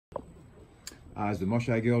Is the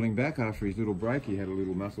MOSHE gelding back after his little break? He had a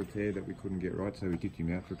little muscle tear that we couldn't get right, so we dipped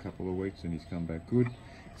him out for a couple of weeks and he's come back good.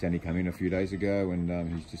 He's only come in a few days ago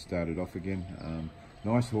and he's just started off again.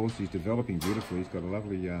 Nice horse, he's developing beautifully. He's got a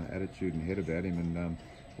lovely attitude and head about him, and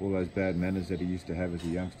all those bad manners that he used to have as a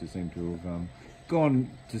youngster seem to have gone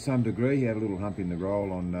to some degree. He had a little hump in the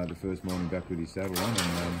roll on the first morning back with his saddle on,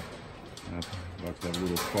 and likes to have a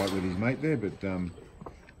little fight with his mate there, but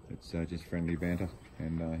it's just friendly banter,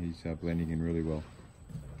 and he's blending in really well.